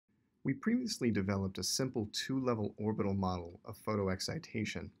We previously developed a simple two-level orbital model of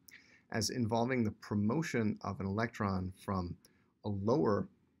photoexcitation as involving the promotion of an electron from a lower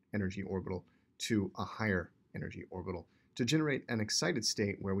energy orbital to a higher energy orbital to generate an excited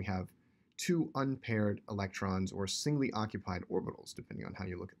state where we have two unpaired electrons or singly occupied orbitals, depending on how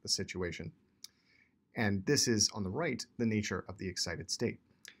you look at the situation. And this is, on the right, the nature of the excited state.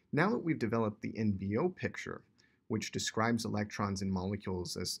 Now that we've developed the NBO picture, which describes electrons in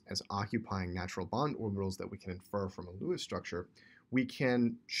molecules as occupying natural bond orbitals that we can infer from a Lewis structure, we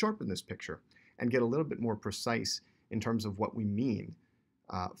can sharpen this picture and get a little bit more precise in terms of what we mean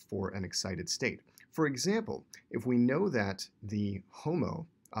for an excited state. For example, if we know that the HOMO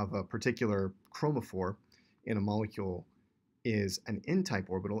of a particular chromophore in a molecule is an N-type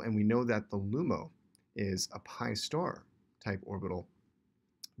orbital, and we know that the LUMO is a pi star type orbital,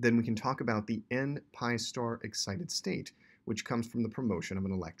 then we can talk about the N-pi star excited state, which comes from the promotion of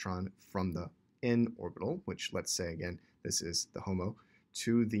an electron from the N orbital, which, let's say again, this is the HOMO,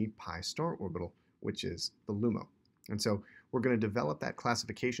 to the pi star orbital, which is the LUMO. And so we're going to develop that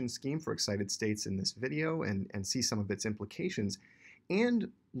classification scheme for excited states in this video and see some of its implications and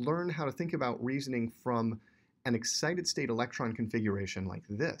learn how to think about reasoning from an excited state electron configuration like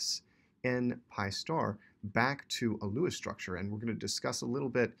this, N pi star, back to a Lewis structure. And we're going to discuss a little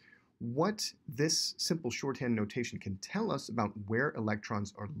bit what this simple shorthand notation can tell us about where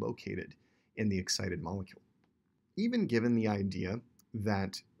electrons are located in the excited molecule. Even given the idea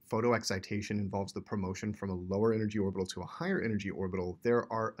that photoexcitation involves the promotion from a lower energy orbital to a higher energy orbital,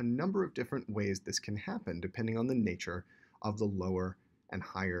 there are a number of different ways this can happen depending on the nature of the lower and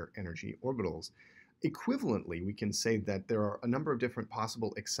higher energy orbitals. Equivalently, we can say that there are a number of different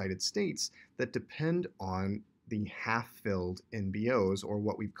possible excited states that depend on the half-filled NBOs, or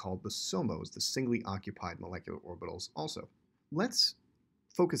what we've called the SOMOs, the singly occupied molecular orbitals also. Let's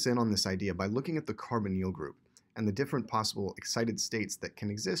focus in on this idea by looking at the carbonyl group and the different possible excited states that can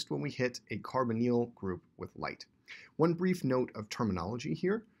exist when we hit a carbonyl group with light. One brief note of terminology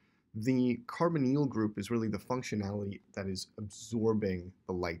here. The carbonyl group is really the functionality that is absorbing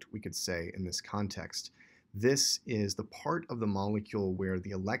the light, we could say, in this context. This is the part of the molecule where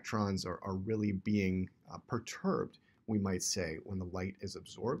the electrons are really being perturbed, we might say, when the light is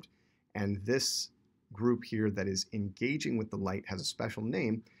absorbed. And this group here that is engaging with the light has a special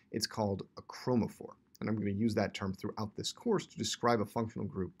name. It's called a chromophore. And I'm going to use that term throughout this course to describe a functional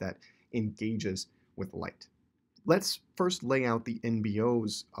group that engages with light. Let's first lay out the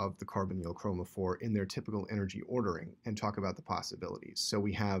NBOs of the carbonyl chromophore in their typical energy ordering and talk about the possibilities. So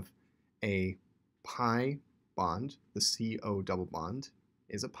we have a pi bond. The CO double bond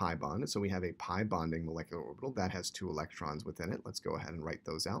is a pi bond. So we have a pi bonding molecular orbital that has two electrons within it. Let's go ahead and write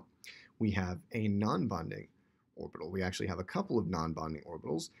those out. We have a non-bonding orbital. We actually have a couple of non-bonding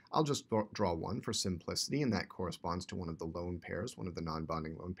orbitals. I'll just draw one for simplicity, and that corresponds to one of the lone pairs, one of the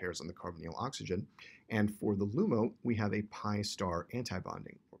non-bonding lone pairs on the carbonyl oxygen. And for the LUMO, we have a pi star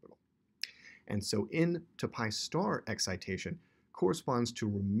antibonding orbital. And so N to pi star excitation corresponds to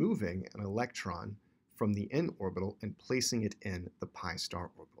removing an electron from the N orbital and placing it in the pi star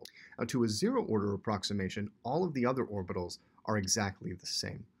orbital. Now, to a zero order approximation, all of the other orbitals are exactly the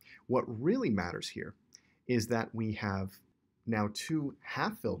same. What really matters here is that we have now two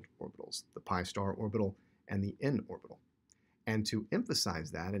half-filled orbitals, the pi star orbital and the N orbital. And to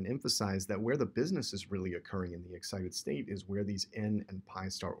emphasize that, and emphasize that where the business is really occurring in the excited state is where these N and pi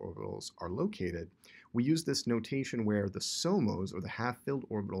star orbitals are located, we use this notation where the SOMOs, or the half-filled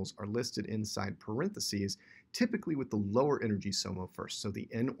orbitals, are listed inside parentheses, typically with the lower energy SOMO first. So the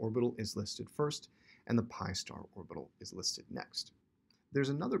N orbital is listed first, and the pi star orbital is listed next. There's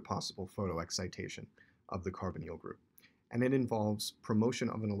another possible photoexcitation of the carbonyl group, and it involves promotion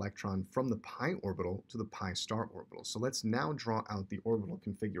of an electron from the pi orbital to the pi star orbital. So let's now draw out the orbital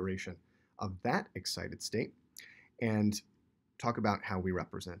configuration of that excited state and talk about how we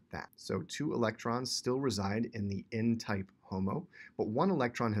represent that. So two electrons still reside in the N-type HOMO, but one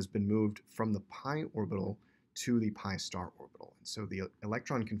electron has been moved from the pi orbital to the pi star orbital. And so the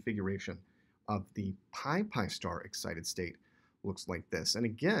electron configuration of the pi star excited state looks like this. And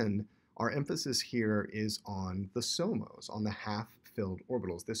again, our emphasis here is on the SOMOs, on the half-filled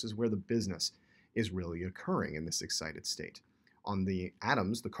orbitals. This is where the business is really occurring in this excited state. On the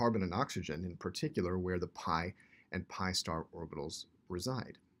atoms, the carbon and oxygen in particular, where the pi and pi star orbitals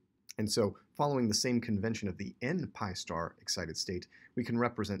reside. And so, following the same convention of the N pi star excited state, we can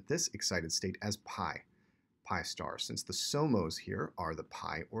represent this excited state as pi star, since the SOMOs here are the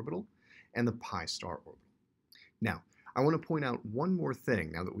pi orbital and the pi star orbital. Now, I want to point out one more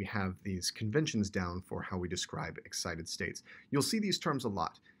thing now that we have these conventions down for how we describe excited states. You'll see these terms a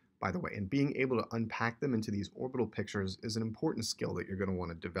lot. by the way, and being able to unpack them into these orbital pictures is an important skill that you're going to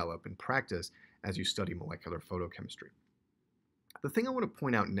want to develop and practice as you study molecular photochemistry. The thing I want to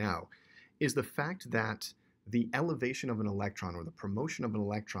point out now is the fact that the elevation of an electron or the promotion of an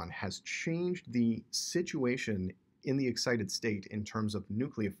electron has changed the situation in the excited state in terms of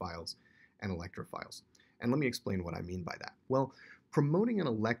nucleophiles and electrophiles. And let me explain what I mean by that. Well, promoting an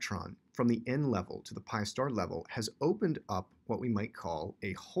electron from the n level to the pi star level has opened up what we might call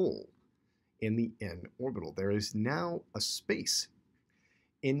a hole in the n orbital. There is now a space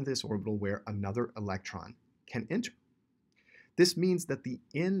in this orbital where another electron can enter. This means that the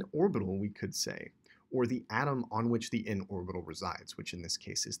n orbital, we could say, or the atom on which the n orbital resides, which in this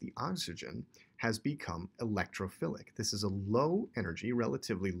case is the oxygen, has become electrophilic. This is a low energy,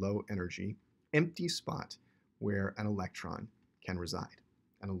 relatively low energy, empty spot where an electron can reside,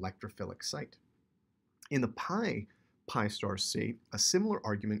 an electrophilic site. In the pi star state, a similar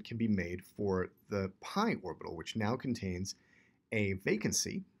argument can be made for the pi orbital, which now contains a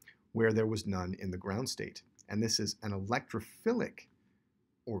vacancy where there was none in the ground state. And this is an electrophilic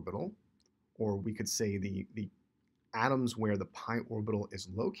orbital, or we could say the atoms where the pi orbital is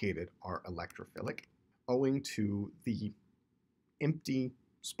located are electrophilic, owing to the empty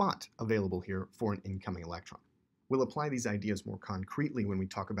spot available here for an incoming electron. We'll apply these ideas more concretely when we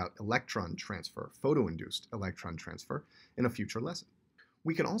talk about electron transfer, photoinduced electron transfer, in a future lesson.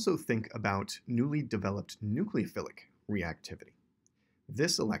 We can also think about newly developed nucleophilic reactivity.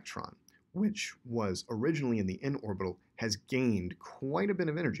 This electron, which was originally in the n orbital, has gained quite a bit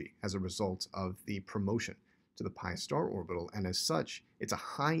of energy as a result of the promotion to the pi star orbital, and as such, it's a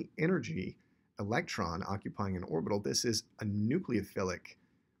high energy electron occupying an orbital. This is a nucleophilic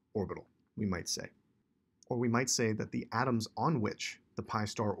orbital, we might say. Or we might say that the atoms on which the pi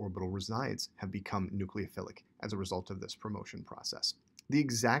star orbital resides have become nucleophilic as a result of this promotion process. The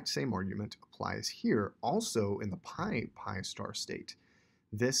exact same argument applies here, also in the pi star state.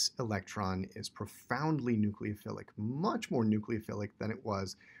 This electron is profoundly nucleophilic, much more nucleophilic than it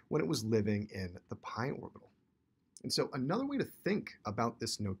was when it was living in the pi orbital. And so another way to think about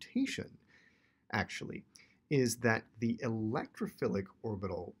this notation, actually, is that the electrophilic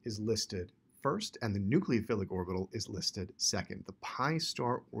orbital is listed first and the nucleophilic orbital is listed second. The pi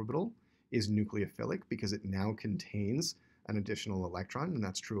star orbital is nucleophilic because it now contains an additional electron, and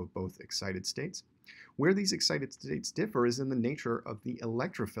that's true of both excited states. Where these excited states differ is in the nature of the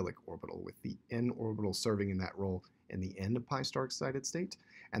electrophilic orbital, with the n orbital serving in that role in the n pi star excited state,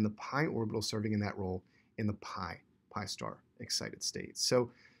 and the pi orbital serving in that role in the pi star excited state. So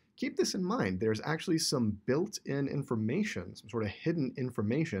keep this in mind. There's actually some built-in information, some sort of hidden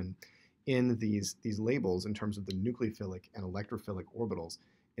information in these labels in terms of the nucleophilic and electrophilic orbitals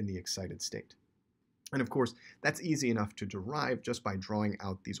in the excited state. And of course, that's easy enough to derive just by drawing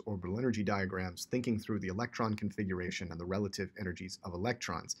out these orbital energy diagrams, thinking through the electron configuration and the relative energies of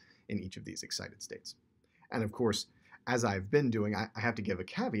electrons in each of these excited states. And of course, as I've been doing, I have to give a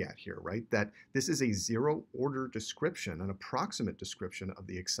caveat here, right? That this is a zero-order description, an approximate description of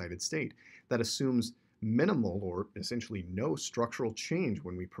the excited state that assumes minimal or essentially no structural change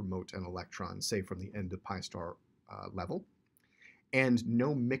when we promote an electron, say from the n to pi star level, and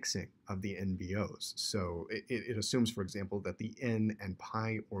no mixing of the NBOs. So it assumes, for example, that the n and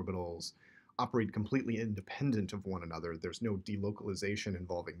pi orbitals operate completely independent of one another. There's no delocalization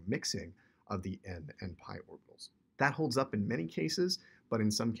involving mixing of the n and pi orbitals. That holds up in many cases, but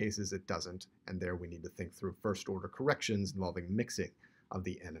in some cases it doesn't, and there we need to think through first-order corrections involving mixing of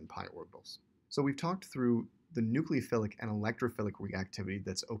the n and pi orbitals. So we've talked through the nucleophilic and electrophilic reactivity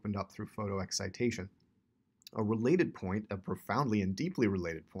that's opened up through photoexcitation. A related point, a profoundly and deeply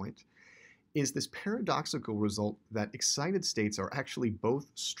related point, is this paradoxical result that excited states are actually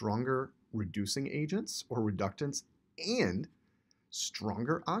both stronger reducing agents or reductants and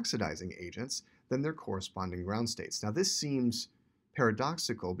stronger oxidizing agents than their corresponding ground states. Now this seems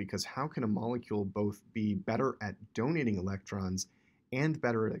paradoxical because how can a molecule both be better at donating electrons and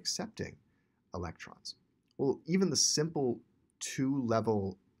better at accepting electrons? Well, even the simple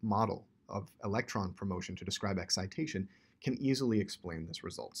two-level model of electron promotion to describe excitation can easily explain this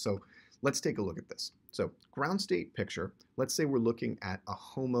result. So let's take a look at this. So ground state picture, let's say we're looking at a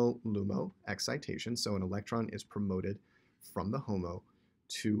HOMO-LUMO excitation. So an electron is promoted from the HOMO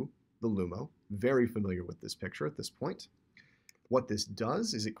to the LUMO. Very familiar with this picture at this point. What this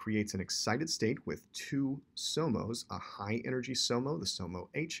does is it creates an excited state with two SOMOs, a high energy SOMO, the SOMO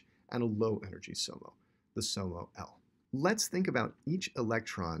H, and a low energy SOMO, the SOMO L. Let's think about each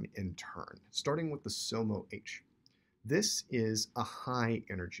electron in turn, starting with the SOMO H. This is a high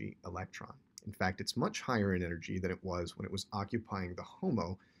energy electron. In fact, it's much higher in energy than it was when it was occupying the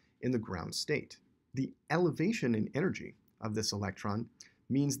HOMO in the ground state. The elevation in energy of this electron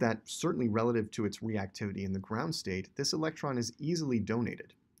means that, certainly relative to its reactivity in the ground state, this electron is easily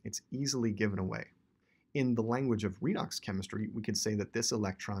donated. It's easily given away. In the language of redox chemistry, we could say that this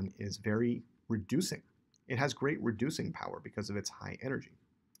electron is very reducing. It has great reducing power because of its high energy.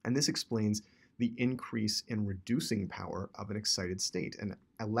 And this explains the increase in reducing power of an excited state. An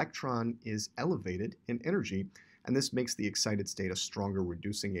electron is elevated in energy, and this makes the excited state a stronger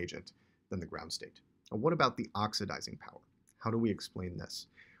reducing agent than the ground state. Now, what about the oxidizing power? How do we explain this?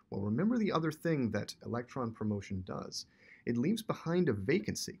 Well, remember the other thing that electron promotion does. It leaves behind a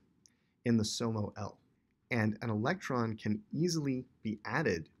vacancy in the SOMO L, and an electron can easily be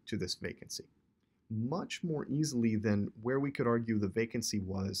added to this vacancy, much more easily than where we could argue the vacancy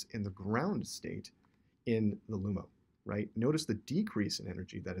was in the ground state in the LUMO, right? Notice the decrease in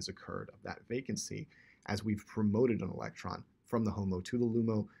energy that has occurred of that vacancy as we've promoted an electron from the HOMO to the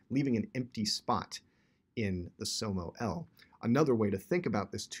LUMO, leaving an empty spot in the SOMO L. Another way to think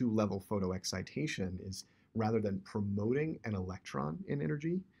about this two-level photoexcitation is, rather than promoting an electron in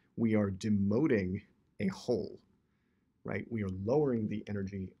energy, we are demoting a hole, right? We are lowering the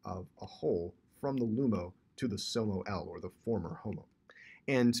energy of a hole from the LUMO to the SOMO L, or the former HOMO.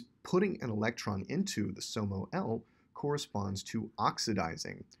 And putting an electron into the SOMO L corresponds to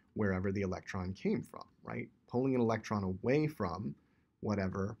oxidizing wherever the electron came from, right? Pulling an electron away from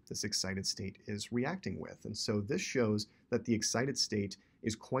whatever this excited state is reacting with. And so this shows that the excited state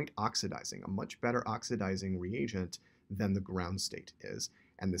is quite oxidizing, a much better oxidizing reagent than the ground state is.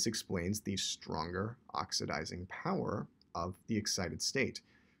 And this explains the stronger oxidizing power of the excited state.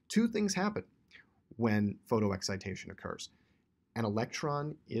 Two things happen when photoexcitation occurs. An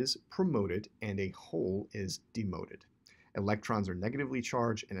electron is promoted and a hole is demoted. Electrons are negatively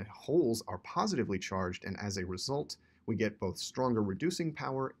charged and holes are positively charged, and as a result, we get both stronger reducing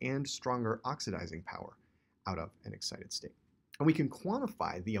power and stronger oxidizing power out of an excited state. And we can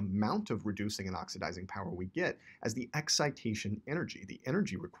quantify the amount of reducing and oxidizing power we get as the excitation energy, the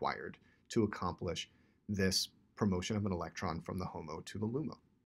energy required to accomplish this promotion of an electron from the HOMO to the LUMO.